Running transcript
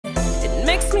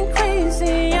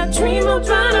dream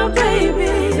about our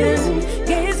babies.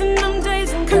 Gazing them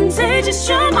days and contagious,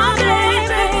 you're my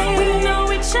baby. We know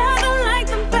each other like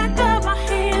the back of our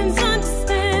hands.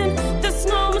 Understand, there's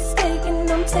no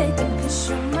mistaking, I'm taking, cause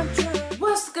you're my dream.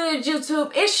 What's good,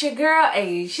 YouTube? It's your girl,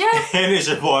 Asia. And it's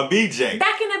your boy, BJ.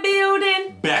 Back in the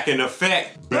building. Back in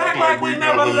effect. Back like we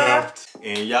never left.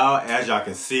 And y'all, as y'all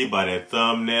can see by that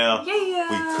thumbnail, we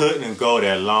couldn't go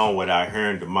that long without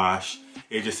hearing Dimash.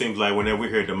 It just seems like whenever we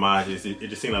hear Dimash, it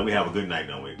just seems like we have a good night,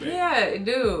 don't we, baby? Yeah, it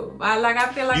do. I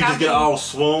feel like you just get all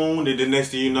swooned, and the next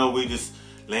thing you know, we just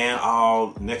land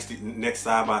all next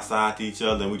side by side to each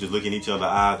other, and we just look in each other's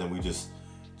eyes, and we just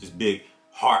big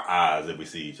heart eyes if we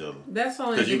see each other. That's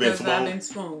only because I've been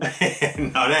swooned. No,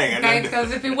 that ain't got nothing.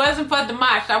 Because if it wasn't for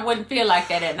Dimash, I wouldn't feel like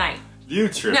that at night. You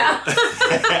tripping. No.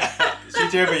 She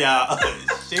tripping, y'all.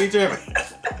 She tripping.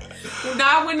 No,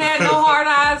 I wouldn't have no hard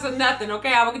eyes or nothing,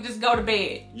 okay? I would just go to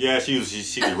bed. Yeah, she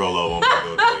could roll over and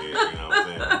go to bed, you know what I'm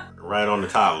saying? Right on the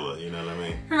toddler, you know what I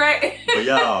mean? Right. But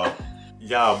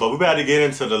but we about to get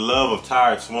into the love of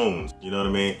tired swoons, you know what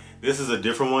I mean? This is a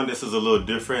different one. This is a little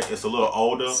different. It's a little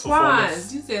older.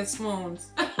 Swans. You said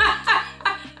swoons.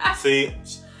 See,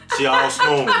 she all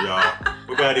swooned, y'all.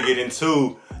 We about to get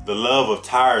into the love of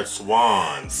tired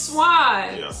swans.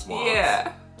 Swans. Yeah, swans.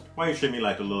 Yeah. Why you treat me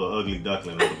like the little ugly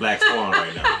duckling or the black swan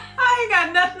right now? I ain't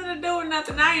got nothing to do with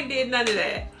nothing. I ain't did none of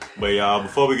that. But y'all,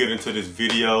 before we get into this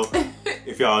video,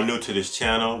 if y'all are new to this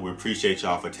channel, we appreciate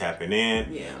y'all for tapping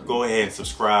in. Yeah. Go ahead and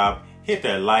subscribe. Hit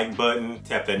that like button.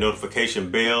 Tap that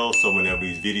notification bell so whenever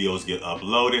these videos get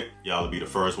uploaded, y'all will be the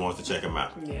first ones to check them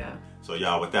out. Yeah. So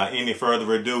y'all, without any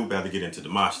further ado, we have to get into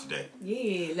Dimash today.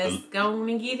 Yeah, let's go on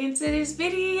and get into this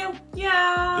video,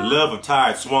 y'all. The love of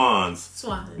tired swans.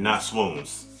 Swans. Not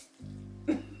swoons.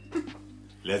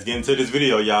 Let's get into this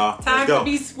video, y'all. Time Let's go. to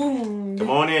be swooned. Come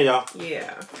on in, y'all.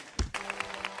 Yeah.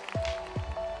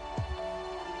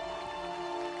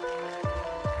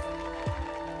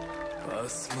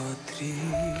 Посмотри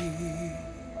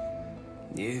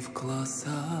мне в глаза,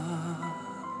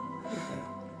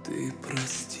 ты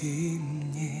прости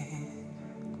мне,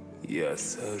 я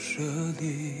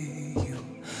сожалею,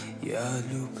 я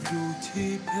люблю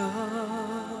тебя,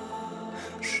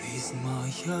 жизнь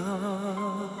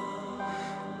моя,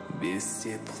 без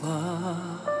тепла,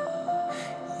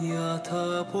 я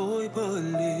тобой болею,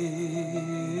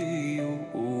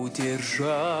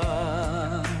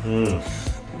 удержать.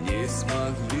 Не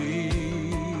смогли,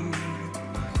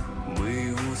 мы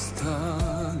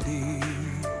устали,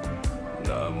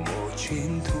 нам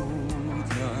очень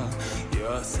трудно,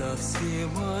 я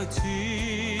совсем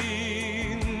один,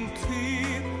 ты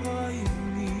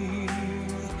пойми,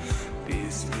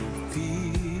 без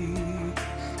любви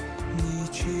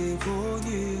ничего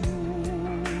не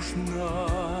нужно,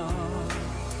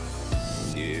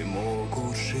 не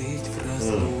могут жить в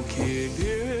разлуке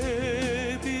лебеди.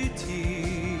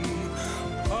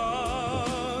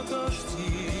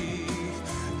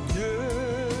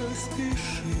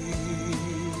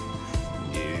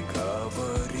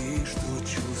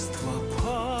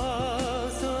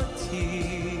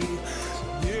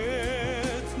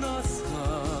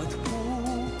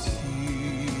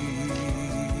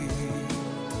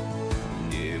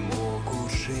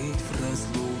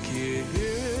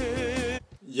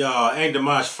 Y'all, ain't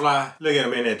Dimash fly? Look at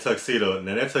him in that tuxedo.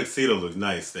 Now that tuxedo looks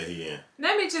nice that he in.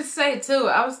 Let me just say too,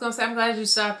 I was gonna say I'm glad you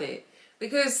shot that.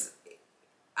 Because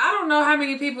I don't know how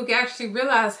many people can actually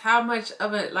realize how much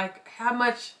of it, like how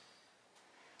much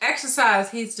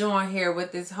exercise he's doing here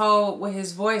with this whole, with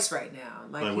his voice right now.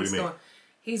 Like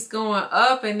he's going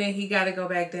up and then he gotta go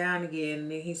back down again and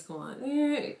then he's going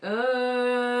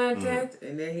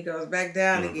and then he goes back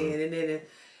down again and then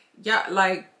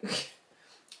like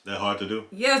that hard to do?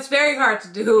 Yeah, it's very hard to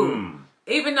do.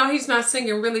 Even though he's not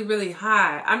singing really, really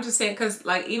high. I'm just saying, because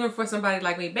like even for somebody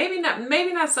like me, maybe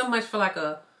not so much for like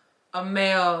a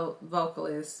male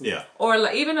vocalist. Yeah. Or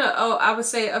like even I would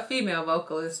say a female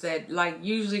vocalist that like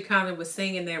usually kind of was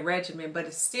singing their regimen, but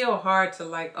it's still hard to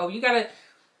like, you gotta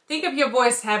think of your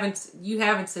voice having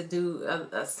to do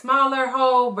a smaller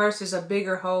hole versus a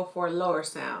bigger hole for a lower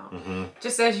sound.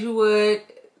 Just as you would.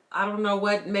 I don't know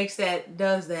what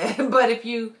does that, but if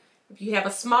you have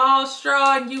a small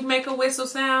straw and you make a whistle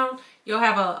sound, you'll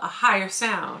have a higher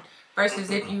sound. Versus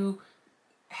if you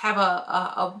have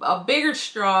a bigger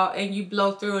straw and you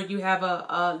blow through it, you have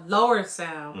a lower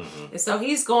sound. And so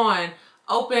he's going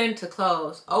open to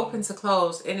close, open to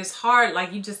close, and it's hard.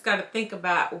 Like you just got to think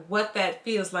about what that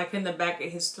feels like in the back of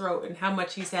his throat and how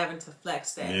much he's having to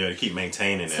flex that. Yeah, to keep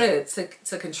maintaining that.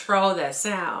 To control that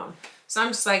sound. So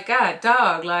I'm just like, God,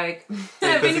 dog, like,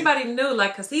 if anybody knew,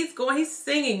 like, cause he's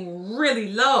singing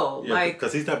really low, yeah, like,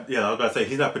 cause he's not. Yeah, I was about to say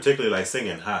he's not particularly like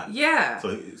singing high. Yeah.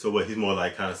 So what? He's more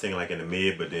like kind of singing like in the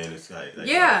mid, but then it's like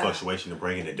fluctuation and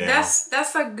bringing it down.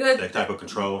 That's a good that type of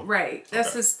control. Right.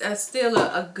 That's still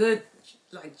a good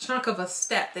like chunk of a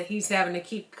step that he's having to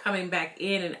keep coming back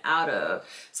in and out of.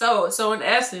 So in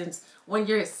essence, when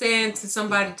you're saying to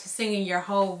somebody to sing in your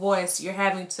whole voice, you're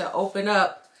having to open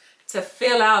up to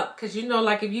fill out, because you know,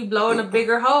 like if you blow in a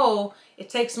bigger hole, it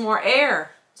takes more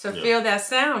air to fill that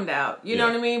sound out. You know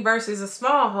what I mean? Versus a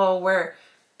small hole where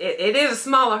it is a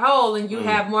smaller hole and you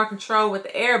have more control with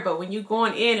the air, but when you're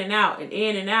going in and out and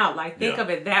in and out, like think of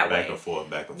it that way. Back and forth.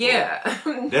 Yeah.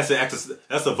 That's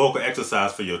a vocal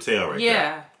exercise for your tail right there.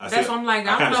 Yeah. That's what I'm like,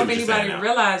 I don't know if anybody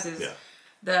realizes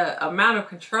the amount of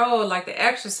control, like the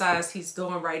exercise he's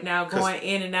doing right now, going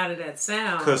in and out of that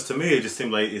sound. Because to me, it just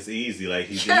seems like it's easy. Like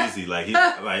he's easy. Like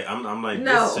I'm like,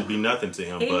 this should be nothing to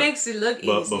him. He makes it look easy.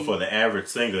 But for the average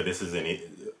singer, this isn't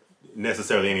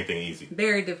necessarily anything easy.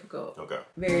 Very difficult. Okay.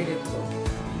 Very difficult.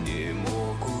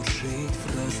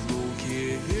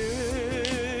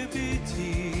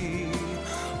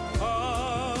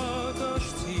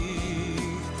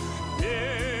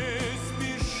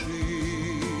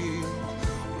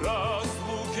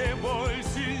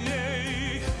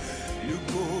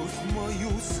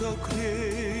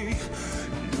 Согрей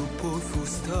любовь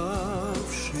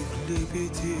уставших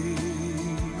лебедей.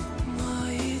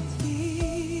 Мои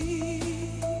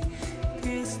дни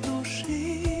без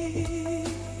души,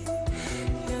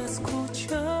 я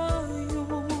скучаю,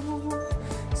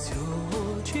 все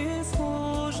очень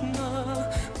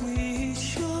сложно, мы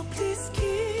еще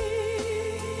близки.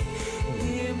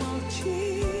 Не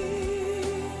молчи,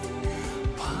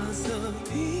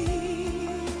 позови,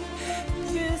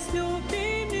 без любви.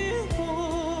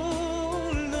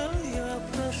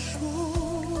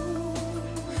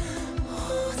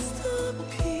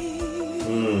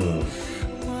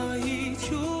 Мои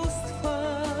чувства,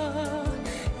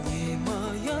 не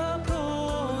моя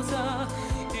проза,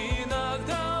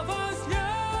 иногда во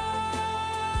сне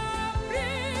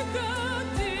пригодись,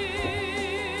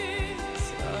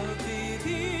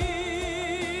 забери,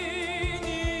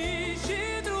 не ищи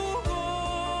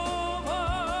другого,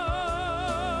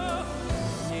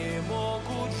 не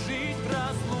могут жить в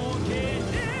разлуке.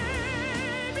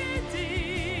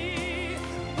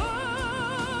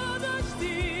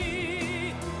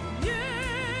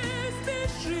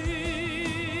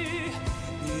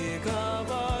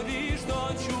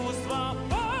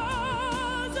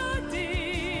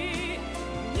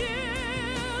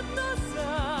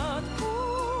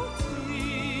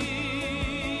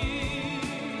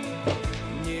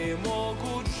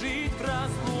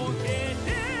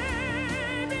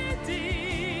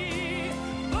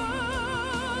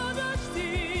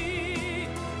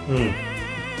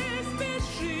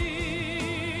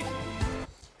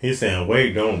 He's saying,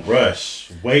 wait, don't rush.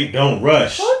 Wait, don't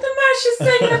rush. What Dimash is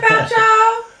singing about,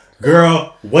 y'all?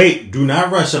 Girl, wait, do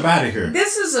not rush up out of here.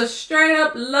 This is a straight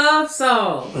up love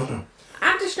song.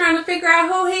 I'm just trying to figure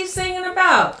out who he's singing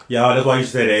about. Y'all, that's why you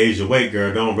say to Asia, wait,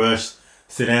 girl, don't rush.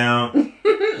 Sit down.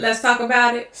 Let's talk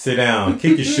about it. Sit down.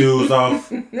 Kick your shoes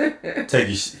off.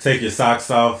 Take your socks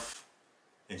off.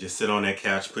 And just sit on that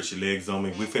couch. Put your legs on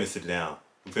me. We finna sit down.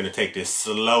 We finna take this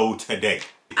slow today.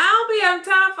 I don't be having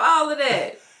time for all of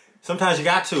that. Sometimes you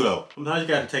got to, though. Sometimes you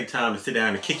got to take time to sit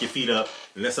down and kick your feet up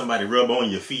and let somebody rub on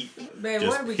your feet. Babe,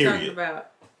 what are we talking about?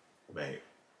 Babe.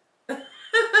 The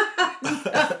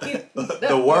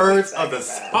words of the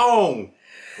song.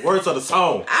 Words of the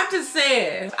song. I'm just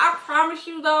saying. I promise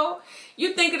you, though,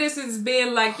 you think of this as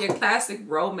being like your classic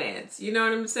romance. You know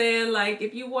what I'm saying? Like,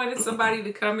 if you wanted somebody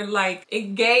to come and like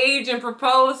engage and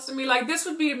propose to me, like this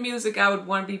would be the music I would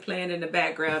want to be playing in the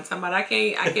background. Talking about I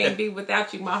can't be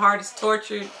without you. My heart is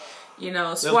tortured. You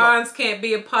know, swans can't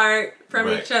be apart from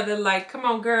each other. Like, come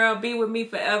on, girl, be with me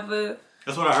forever.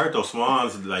 That's what I heard though.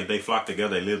 Swans, like they flock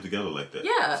together, they live together like that.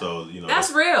 Yeah. So you know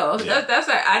that's real. Yeah. That's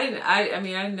like, I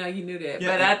didn't know you knew that,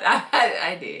 yeah, but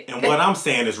I did. And what I'm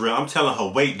saying is real. I'm telling her,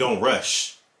 wait, don't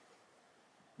rush.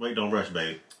 Wait, don't rush,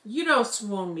 babe. You don't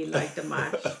swoon me like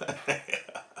Dimash.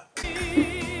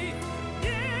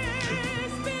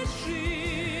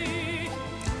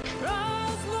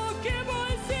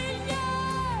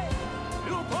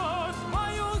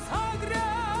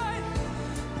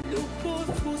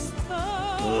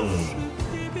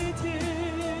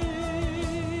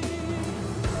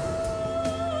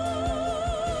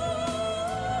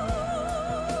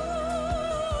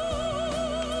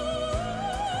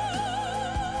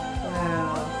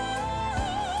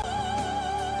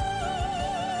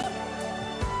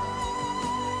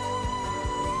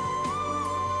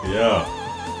 Yeah.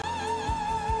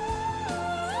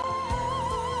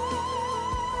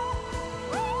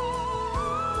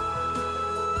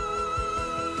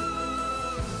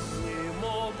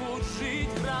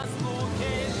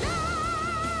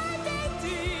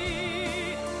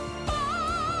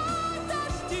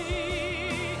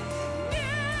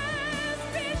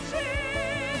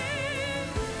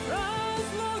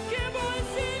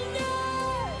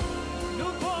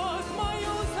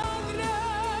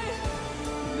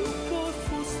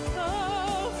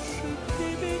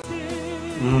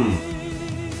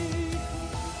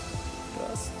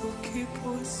 Разлуки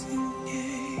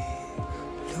посильней,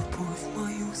 любовь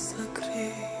мою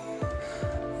согрей,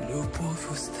 любовь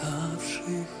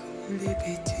уставших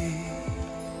лебедей,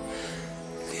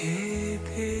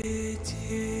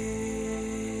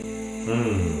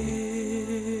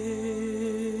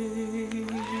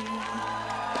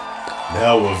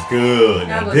 That was good.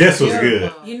 Now this was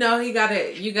good. You know, you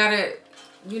gotta,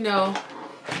 you know,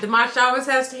 Dimash always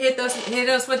has to hit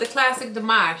us with the classic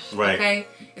Dimash. Right. Okay.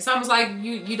 It's almost like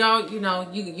you're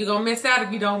gonna miss out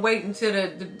if you don't wait until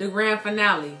the grand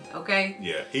finale. Okay.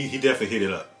 Yeah, he definitely hit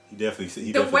it up.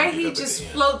 The way he just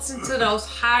floats into those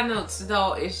high notes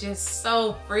though, it's just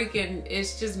so freaking,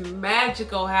 it's just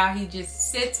magical how he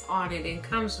just sits on it and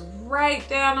comes right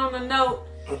down on the note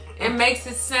and makes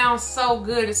it sound so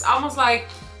good. It's almost like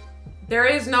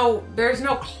there's no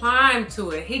climb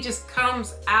to it. He just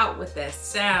comes out with that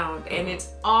sound and it's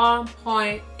on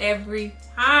point every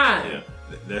time. Yeah,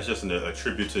 that's just a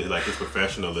tribute to like his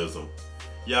professionalism.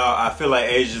 Y'all, I feel like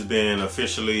Asia's been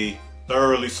officially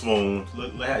thoroughly swooned.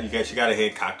 Look how you got her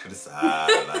head cocked to the side.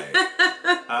 Like,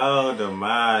 oh,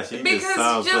 Dimash, she just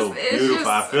sounds so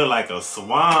beautiful. I feel like a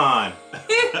swan.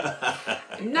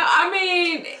 No, I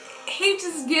mean, he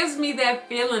just gives me that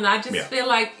feeling. I just feel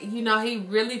like, you know, he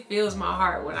really feels my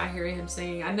heart when I hear him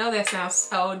sing. I know that sounds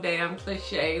so damn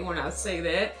cliche when I say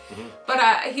that, but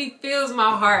he feels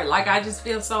my heart. Like, I just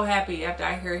feel so happy after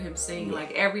I hear him sing.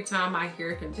 Like, every time I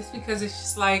hear him, just because it's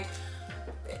just like,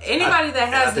 anybody that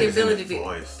has the ability to,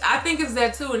 I think it's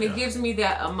that too, and it gives me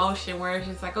that emotion where it's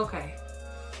just like, okay,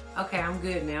 I'm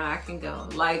good now, I can go.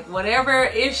 Like, whatever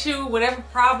issue, whatever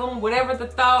problem, whatever the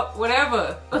thought,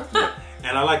 whatever.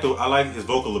 And I like his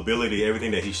vocal ability, everything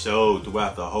that he showed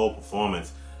throughout the whole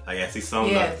performance. Like as he sung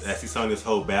this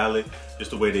whole ballad,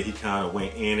 just the way that he kind of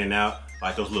went in and out,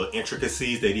 like those little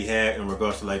intricacies that he had in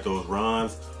regards to like those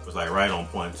runs was like right on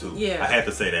point too. Yeah, I had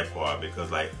to say that part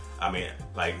because like, I mean,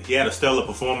 like he had a stellar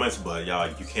performance, but y'all,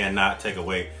 you cannot take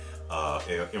away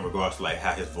in regards to like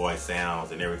how his voice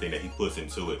sounds and everything that he puts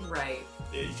into it. Right.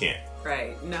 Yeah, you can't.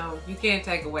 Right. No, you can't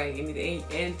take away anything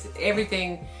and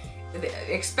everything.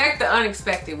 Expect the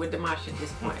unexpected with Dimash at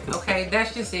this point. Okay,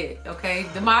 that's just it. Okay,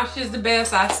 Dimash is the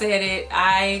best. I said it.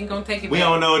 I ain't gonna take it back. We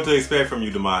don't know what to expect from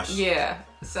you, Dimash. Yeah.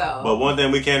 So. But one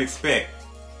thing we can't expect: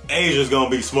 Asia's gonna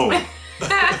be smooth.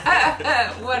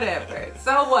 Whatever.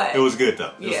 So what? It was good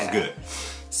though. This was good.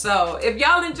 So if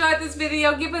y'all enjoyed this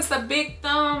video, give us a big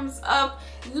thumbs up.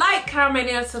 Like, comment,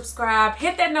 and subscribe.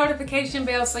 Hit that notification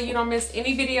bell so you don't miss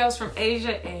any videos from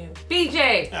Asia and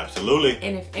BJ. Absolutely.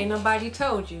 And if ain't nobody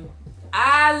told you,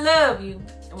 I love you.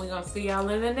 And we're going to see y'all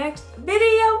in the next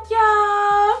video,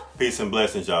 y'all. Peace and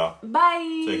blessings, y'all.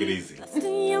 Bye. Take it easy.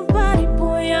 Your body,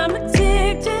 boy, I'm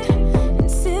addicted.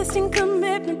 Insisting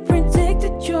commitment,